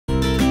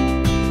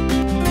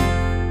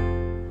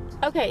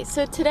Okay,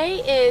 so today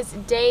is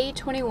day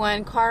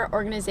 21 car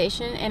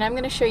organization, and I'm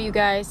going to show you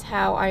guys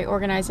how I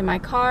organize in my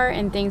car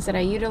and things that I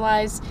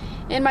utilize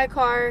in my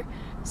car.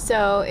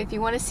 So if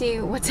you want to see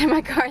what's in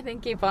my car, then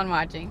keep on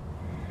watching.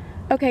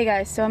 Okay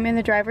guys, so I'm in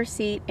the driver's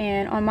seat,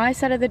 and on my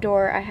side of the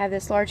door I have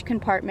this large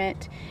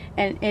compartment,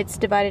 and it's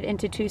divided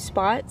into two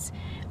spots.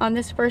 On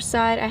this first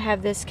side I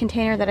have this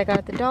container that I got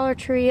at the Dollar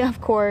Tree, of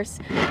course.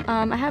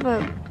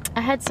 I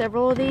had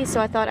several of these,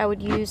 so I thought I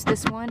would use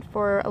this one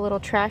for a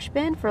little trash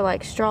bin for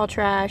like straw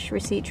trash,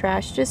 receipt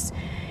trash, just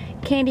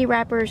candy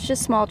wrappers,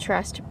 just small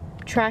trash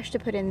to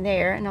put in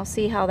there, and I'll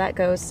see how that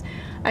goes.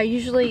 I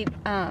usually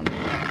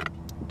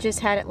just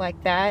had it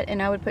like that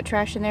and I would put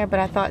trash in there, but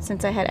I thought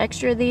since I had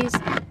extra of these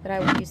that I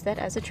would use that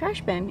as a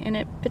trash bin, and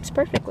it fits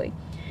perfectly.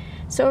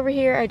 So over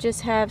here I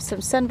just have some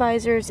sun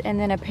visors and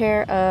then a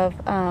pair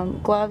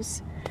of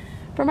gloves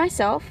for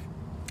myself.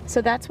 So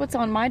that's what's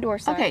on my door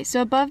side. Okay,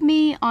 so above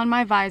me on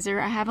my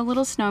visor I have a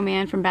little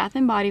snowman from Bath &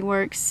 Body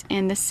Works,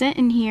 and the scent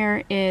in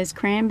here is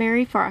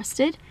cranberry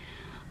frosted.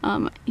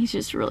 He's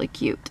just really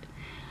cute.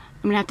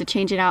 I'm gonna have to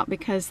change it out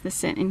because the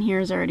scent in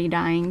here is already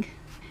dying.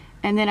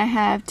 And then I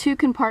have two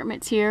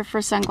compartments here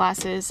for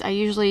sunglasses. I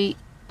usually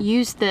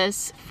use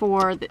this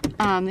for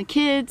the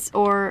kids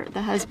or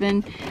the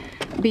husband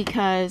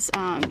because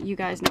you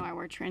guys know I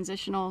wear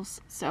transitionals,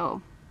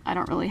 so I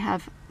don't really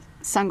have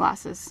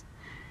sunglasses.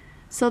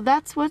 So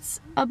that's what's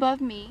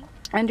above me.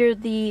 Under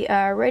the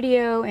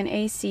radio and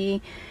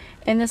AC,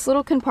 in this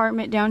little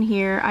compartment down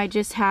here, I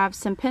just have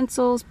some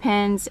pencils,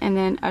 pens, and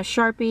then a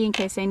Sharpie in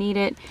case I need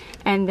it.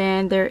 And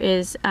then there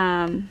is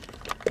a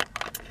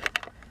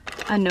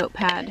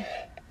notepad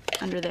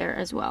under there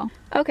as well.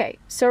 Okay,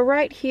 so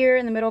right here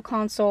in the middle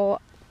console,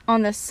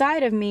 on the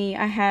side of me,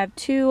 I have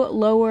two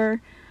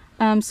lower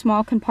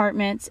small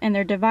compartments, and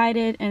they're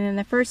divided. And in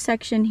the first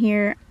section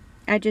here,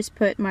 I just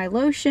put my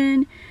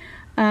lotion.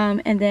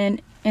 And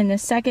then in the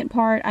second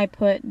part I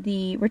put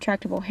the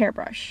retractable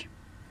hairbrush.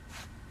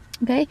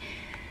 Okay,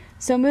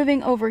 so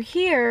moving over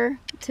here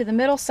to the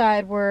middle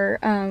side where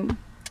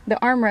the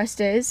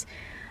armrest is,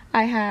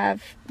 I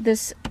have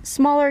this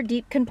smaller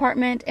deep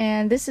compartment,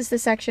 and this is the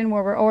section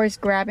where we're always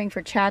grabbing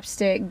for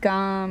chapstick,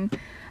 gum,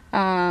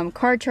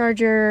 car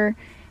charger,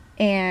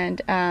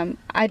 and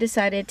I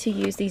decided to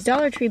use these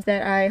Dollar Tree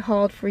that I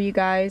hauled for you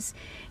guys,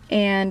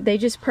 and they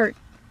just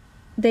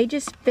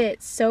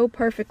fit so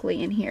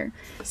perfectly in here.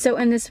 So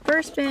in this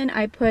first bin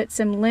I put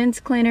some lens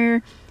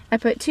cleaner. I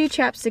put two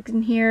chapsticks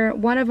in here.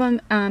 One of them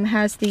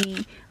has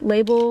the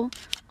label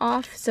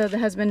off so the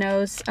husband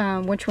knows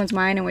which one's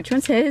mine and which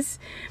one's his.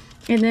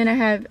 And then I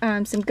have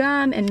some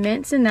gum and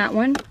mints in that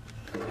one.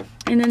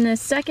 And then the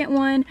second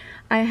one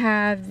I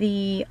have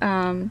the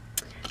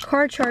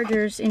car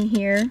chargers in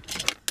here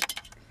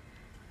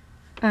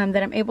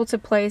that I'm able to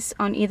place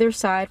on either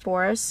side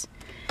for us.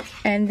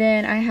 And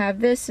then I have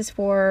this is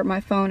for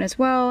my phone as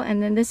well,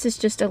 and then this is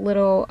just a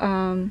little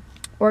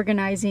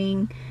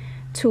organizing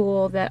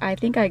tool that I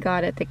think I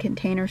got at the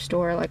Container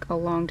Store like a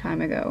long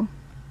time ago.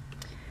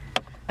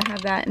 I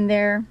have that in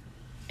there.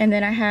 And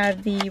then I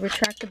have the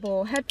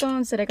retractable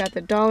headphones that I got at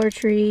the Dollar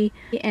Tree,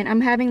 and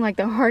I'm having like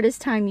the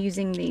hardest time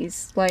using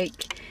these.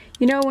 Like,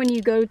 you know when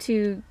you go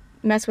to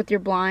mess with your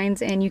blinds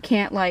and you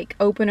can't like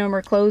open them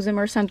or close them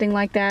or something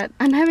like that?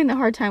 I'm having the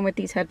hard time with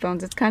these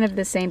headphones. It's kind of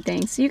the same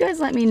thing. So you guys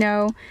let me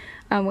know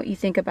what you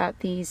think about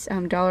these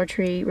Dollar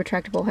Tree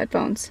retractable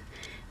headphones.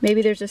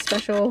 Maybe there's a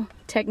special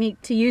technique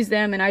to use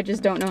them and I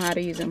just don't know how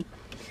to use them.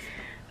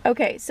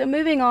 Okay, so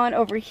moving on,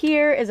 over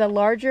here is a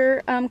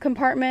larger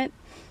compartment,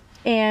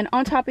 and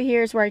on top of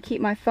here is where I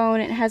keep my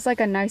phone. It has like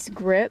a nice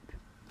grip.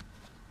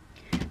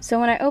 So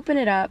when I open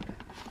it up,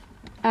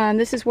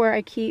 this is where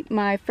I keep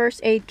my first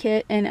aid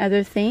kit and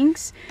other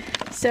things.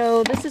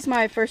 So this is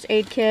my first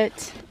aid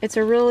kit. It's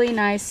a really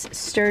nice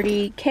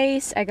sturdy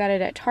case. I got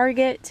it at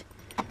Target.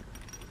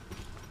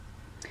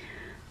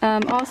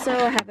 Also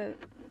I have a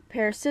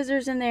pair of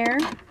scissors in there.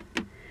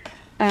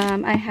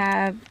 I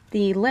have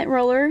the lint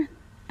roller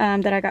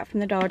that I got from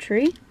the Dollar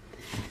Tree.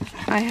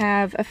 I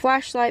have a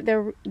flashlight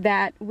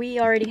that we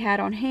already had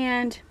on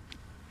hand.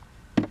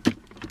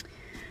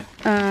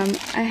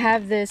 I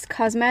have this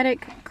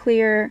cosmetic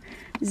clear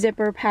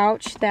zipper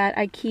pouch that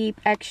I keep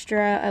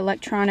extra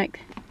electronic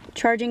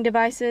charging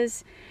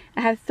devices.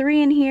 I have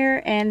 3 in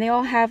here, and they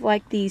all have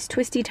like these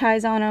twisty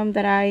ties on them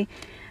that I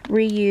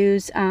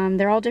reuse.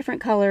 They're all different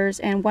colors,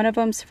 and one of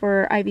them's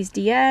for Ivy's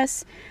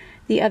DS.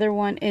 The other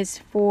one is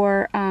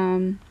for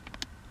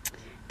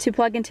to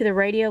plug into the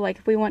radio, like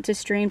if we want to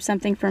stream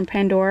something from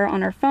Pandora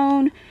on our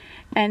phone.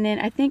 And then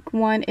I think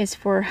one is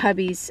for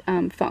hubby's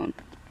phone.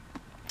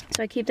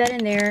 So I keep that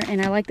in there,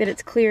 and I like that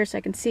it's clear so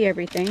I can see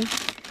everything.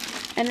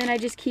 And then I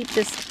just keep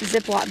this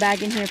Ziploc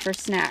bag in here for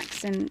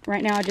snacks. And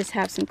right now I just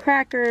have some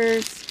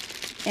crackers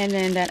and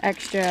then that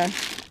extra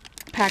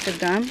pack of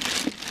gum.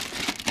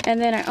 And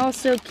then I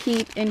also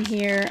keep in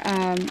here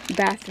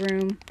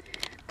bathroom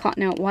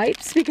Cotton-Out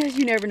wipes, because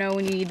you never know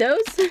when you need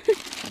those.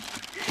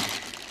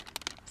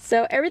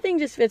 So everything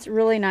just fits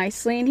really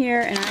nicely in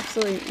here, and I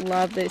absolutely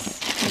love this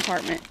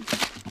compartment.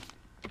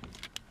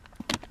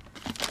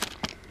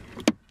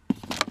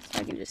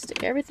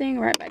 stick everything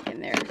right back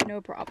in there,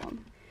 no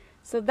problem.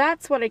 So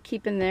that's what I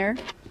keep in there.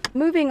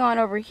 Moving on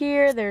over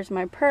here, there's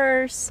my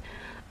purse.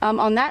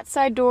 On that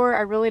side door,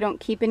 I really don't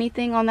keep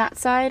anything on that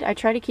side. I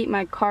try to keep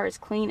my car as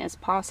clean as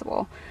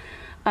possible.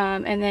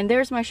 And then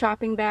there's my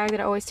shopping bag that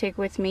I always take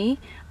with me.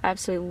 I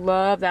absolutely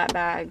love that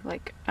bag.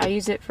 Like, I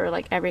use it for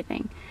like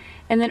everything.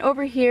 And then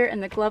over here in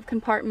the glove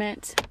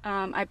compartment,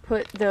 I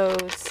put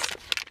those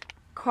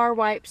car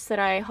wipes that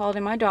I hauled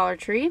in my Dollar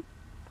Tree.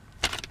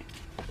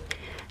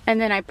 And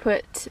then I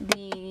put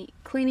the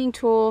cleaning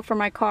tool for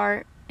my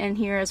car in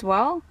here as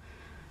well.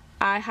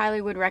 I highly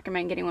would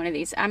recommend getting one of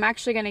these. I'm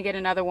actually going to get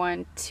another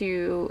one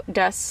to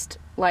dust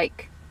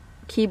like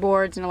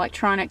keyboards and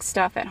electronic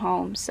stuff at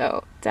home,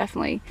 so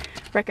definitely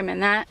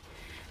recommend that.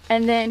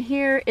 And then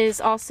here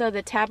is also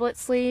the tablet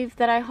sleeve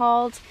that I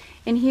hauled.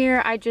 In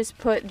here I just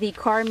put the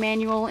car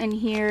manual in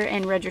here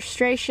and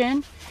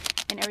registration,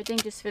 and everything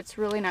just fits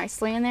really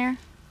nicely in there,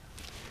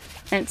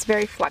 and it's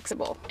very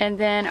flexible. And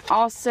then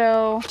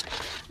also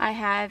I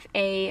have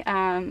a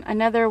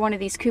another one of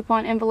these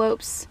coupon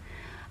envelopes.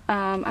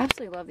 I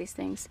absolutely love these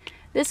things.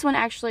 This one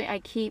actually I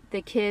keep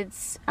the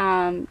kids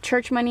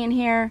church money in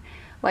here,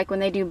 like when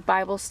they do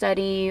Bible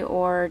study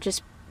or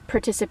just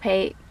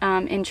participate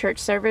in church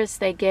service.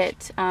 They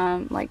get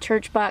like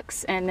church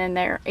bucks, and then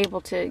they're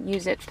able to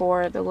use it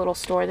for the little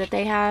store that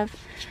they have.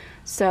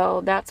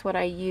 So that's what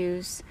I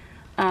use,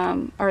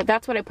 or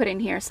that's what I put in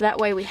here, so that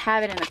way we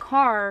have it in the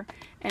car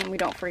and we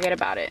don't forget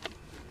about it.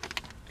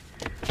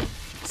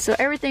 So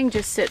everything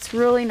just sits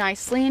really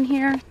nicely in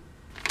here.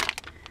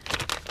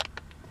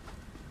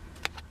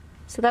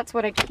 So that's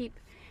what I keep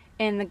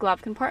in the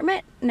glove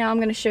compartment. Now I'm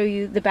going to show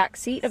you the back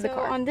seat of the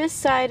car. On this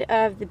side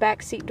of the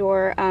back seat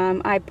door,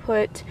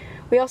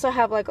 we also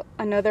have like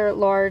another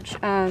large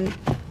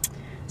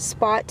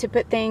spot to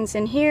put things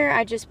in here.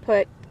 I just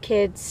put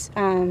kids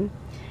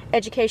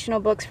educational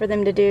books for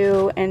them to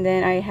do, and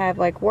then I have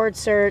like word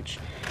search,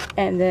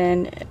 and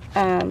then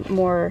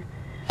more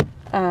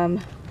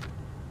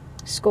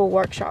school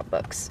workshop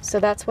books. So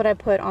that's what I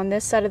put on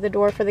this side of the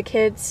door for the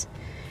kids.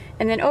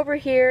 And then over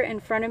here in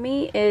front of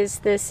me is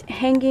this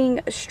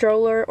hanging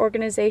stroller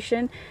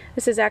organization.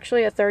 This is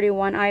actually a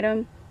 31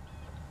 item.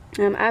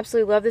 I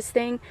absolutely love this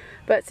thing,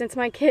 but since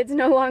my kids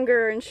no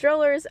longer are in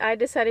strollers, I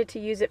decided to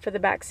use it for the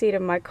back seat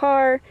of my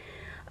car.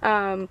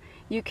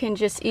 You can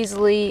just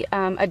easily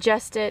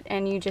adjust it,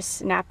 and you just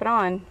snap it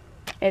on.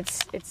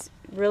 It's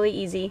really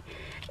easy.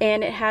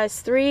 And it has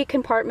 3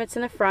 compartments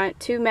in the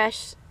front, 2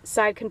 mesh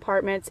side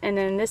compartments, and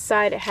then this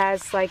side it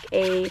has like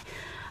a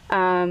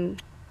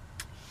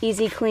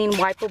easy clean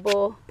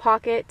wipeable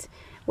pocket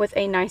with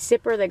a nice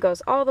zipper that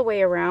goes all the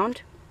way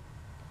around.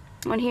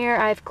 On here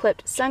I've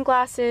clipped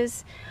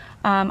sunglasses,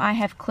 I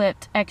have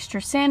clipped extra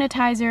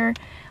sanitizer.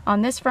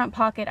 On this front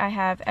pocket I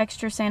have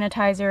extra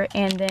sanitizer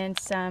and then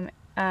some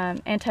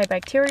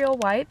antibacterial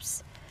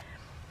wipes.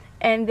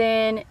 And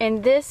then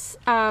in this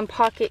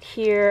pocket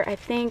here, I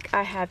think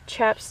I have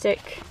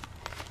chapstick.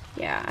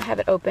 Yeah, I have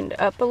it opened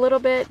up a little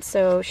bit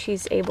so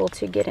she's able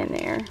to get in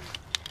there.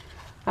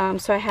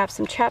 So I have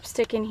some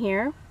chapstick in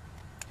here.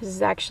 This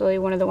is actually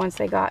one of the ones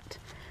they got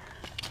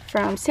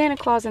from Santa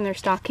Claus in their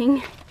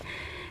stocking.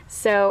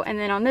 So, and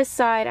then on this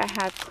side I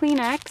have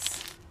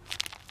Kleenex,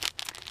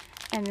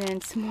 and then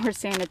some more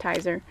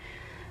sanitizer.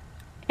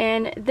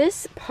 And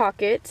this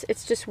pocket,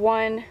 it's just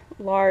one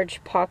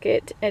large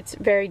pocket. It's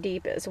very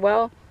deep as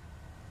well.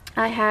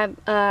 I have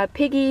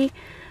Piggy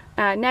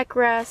neck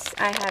rests.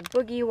 I have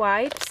Boogie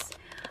wipes.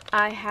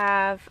 I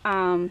have,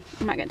 I'm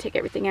not going to take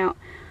everything out.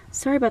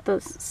 Sorry about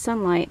the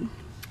sunlight.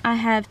 I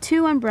have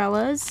 2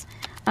 umbrellas.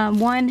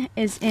 One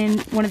is in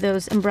one of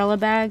those umbrella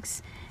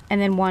bags,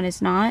 and then one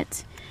is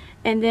not.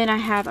 And then I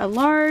have a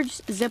large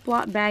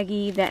Ziploc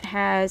baggie that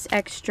has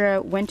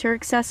extra winter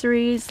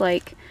accessories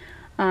like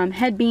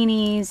head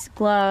beanies,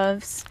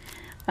 gloves,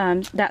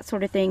 that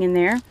sort of thing in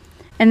there.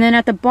 And then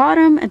at the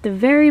bottom, at the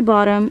very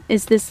bottom,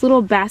 is this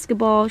little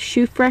basketball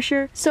shoe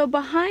fresher. So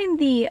behind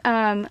the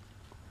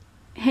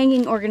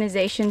hanging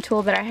organization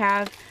tool that I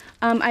have,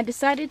 I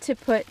decided to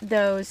put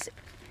those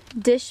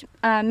dish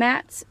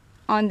mats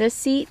on this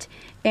seat,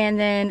 and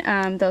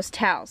then those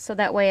towels, so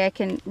that way I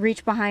can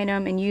reach behind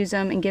them and use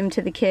them and give them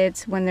to the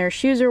kids when their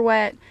shoes are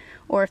wet,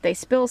 or if they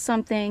spill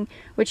something,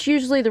 which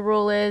usually the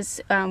rule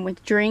is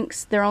with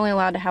drinks, they're only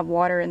allowed to have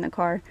water in the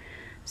car.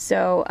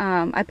 So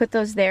I put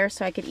those there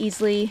so I could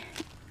easily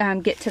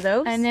get to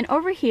those. And then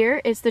over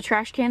here is the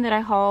trash can that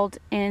I hauled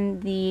in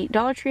the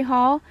Dollar Tree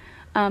haul.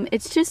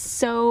 It's just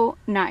so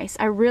nice.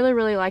 I really,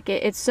 really like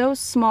it. It's so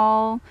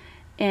small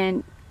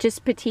and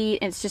just petite,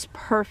 and it's just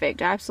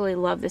perfect. I absolutely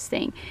love this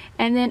thing.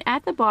 And then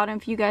at the bottom,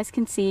 if you guys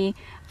can see,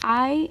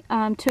 I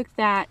took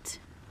that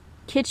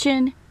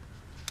kitchen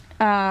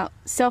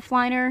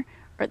self-liner,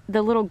 or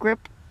the little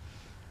grip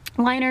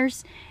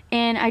liners,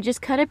 and I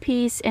just cut a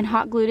piece and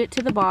hot glued it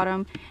to the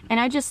bottom, and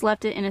I just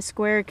left it in a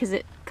square because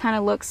it kind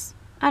of looks,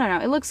 I don't know,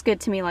 it looks good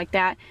to me like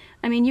that.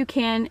 I mean, you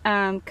can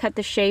cut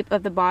the shape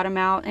of the bottom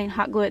out and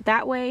hot glue it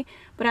that way,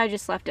 but I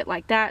just left it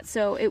like that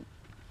so it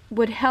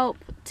would help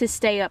to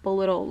stay up a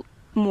little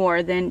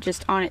more than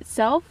just on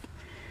itself.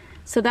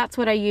 So that's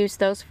what I use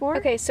those for.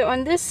 Okay, so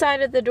on this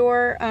side of the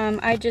door,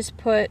 I just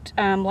put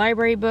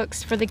library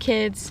books for the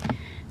kids.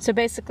 So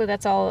basically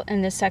that's all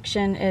in this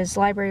section is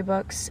library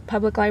books,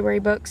 public library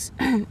books,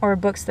 or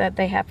books that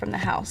they have from the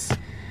house.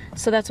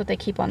 So that's what they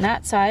keep on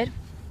that side.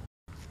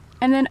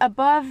 And then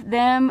above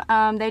them,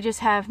 they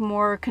just have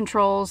more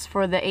controls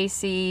for the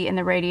AC and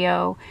the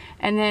radio.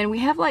 And then we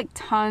have like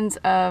tons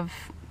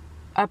of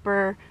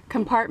upper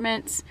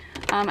compartments.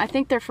 I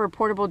think they're for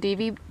portable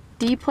DVD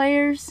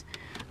players.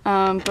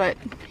 But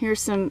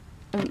here's some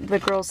of the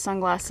girls'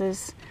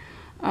 sunglasses.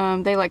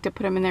 They like to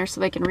put them in there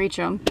so they can reach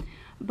them.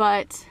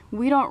 But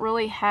we don't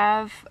really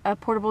have a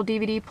portable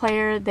DVD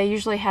player. They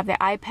usually have the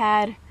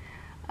iPad.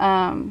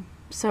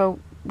 So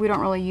we don't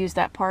really use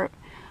that part.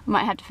 I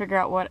might have to figure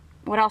out what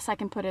else I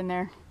can put in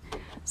there.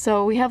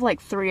 So we have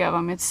like 3 of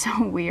them. It's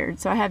so weird.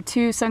 So I have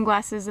 2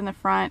 sunglasses in the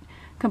front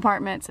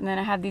compartments, and then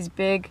I have these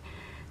big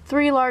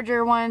 3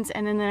 larger ones,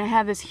 and then I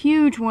have this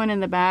huge one in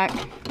the back.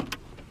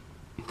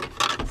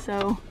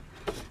 So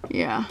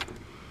yeah,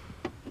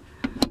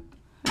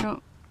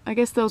 I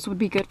guess those would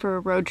be good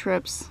for road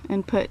trips,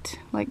 and put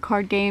like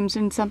card games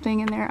and something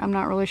in there. I'm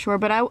not really sure,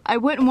 but I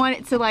wouldn't want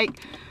it to, like,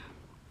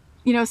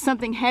 you know,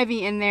 something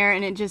heavy in there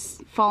and it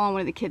just fall on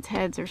one of the kids'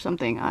 heads or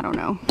something. I don't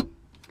know.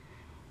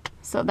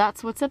 So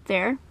that's what's up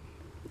there.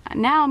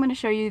 Now I'm going to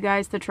show you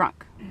guys the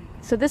trunk.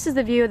 So this is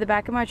the view of the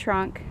back of my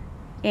trunk,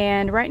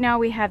 and right now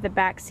we have the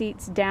back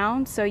seats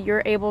down, so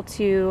you're able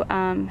to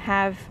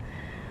have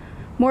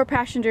more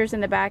passengers in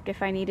the back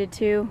if I needed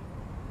to.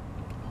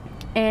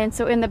 And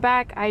so in the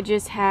back I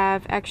just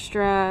have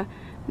extra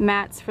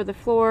mats for the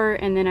floor,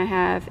 and then I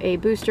have a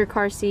booster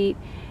car seat,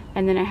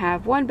 and then I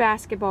have 1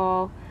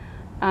 basketball,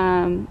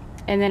 and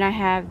then I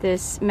have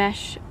this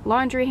mesh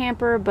laundry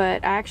hamper,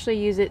 but I actually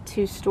use it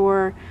to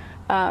store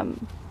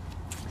an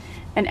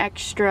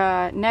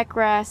extra neck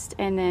rest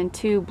and then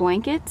 2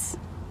 blankets.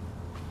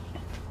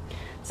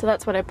 So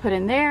that's what I put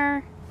in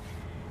there.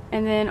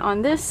 And then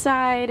on this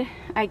side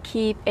I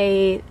keep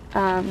a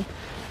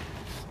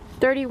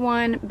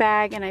 31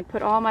 bag, and I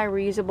put all my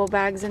reusable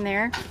bags in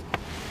there.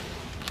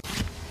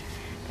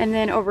 And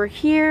then over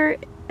here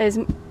is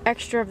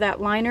extra of that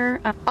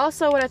liner.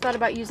 Also, what I thought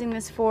about using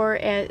this for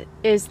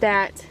is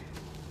that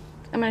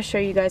I'm going to show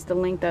you guys the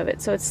length of it.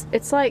 So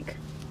it's like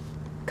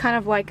kind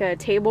of like a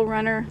table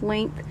runner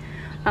length.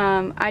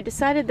 I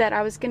decided that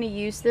I was going to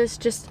use this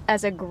just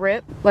as a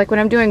grip. Like when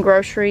I'm doing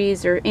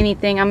groceries or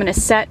anything, I'm going to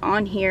set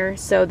on here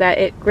so that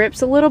it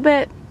grips a little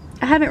bit.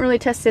 I haven't really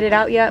tested it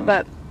out yet,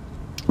 but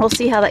we'll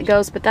see how that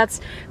goes. But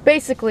that's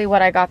basically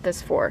what I got this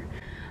for.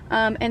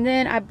 And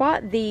then I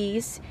bought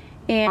these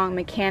in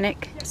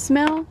mechanic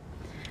smell.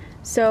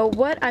 So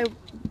what I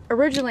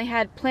originally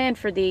had planned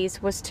for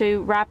these was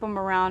to wrap them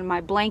around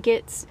my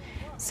blankets,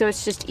 so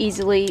it's just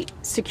easily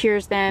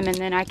secures them, and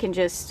then I can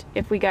just,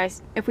 if we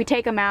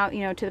take them out,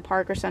 you know, to the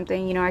park or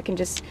something, you know, I can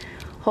just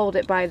hold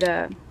it by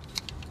the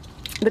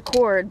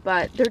cord.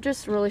 But they're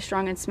just really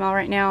strong in smell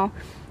right now,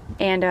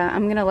 and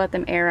I'm gonna let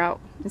them air out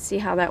and see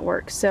how that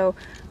works. So,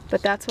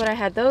 but that's what I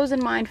had those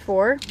in mind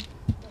for.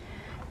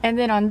 And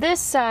then on this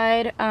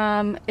side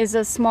is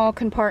a small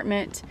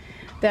compartment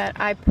that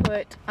I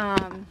put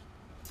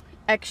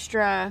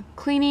extra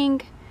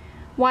cleaning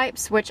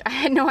wipes, which I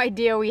had no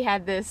idea we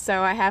had this,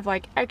 so I have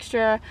like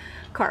extra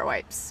car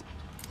wipes.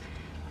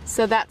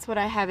 So that's what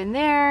I have in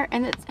there,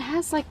 and it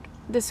has like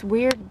this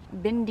weird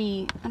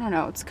bendy, I don't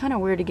know, it's kind of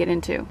weird to get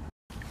into.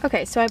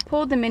 Okay, so I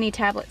pulled the mini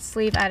tablet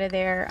sleeve out of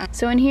there.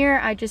 So in here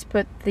I just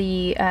put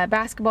the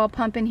basketball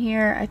pump in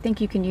here. I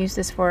think you can use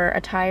this for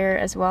a tire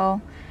as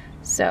well,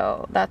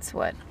 so that's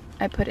what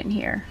I put in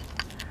here.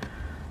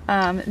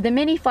 The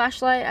mini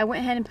flashlight, I went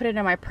ahead and put it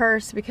in my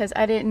purse because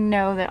I didn't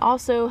know that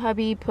also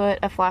hubby put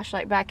a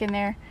flashlight back in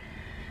there.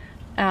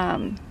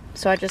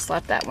 So I just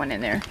left that one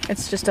in there.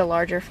 It's just a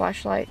larger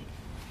flashlight.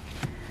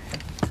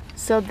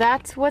 So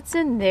that's what's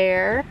in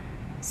there.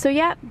 So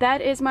yeah,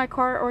 that is my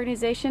car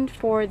organization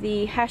for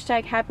the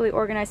hashtag Happily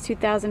Organized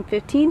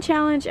 2015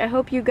 challenge. I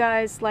hope you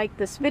guys liked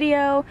this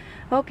video.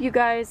 I hope you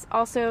guys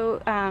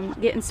also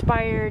get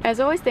inspired. As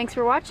always, thanks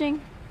for watching.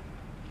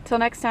 Till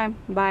next time,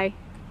 bye.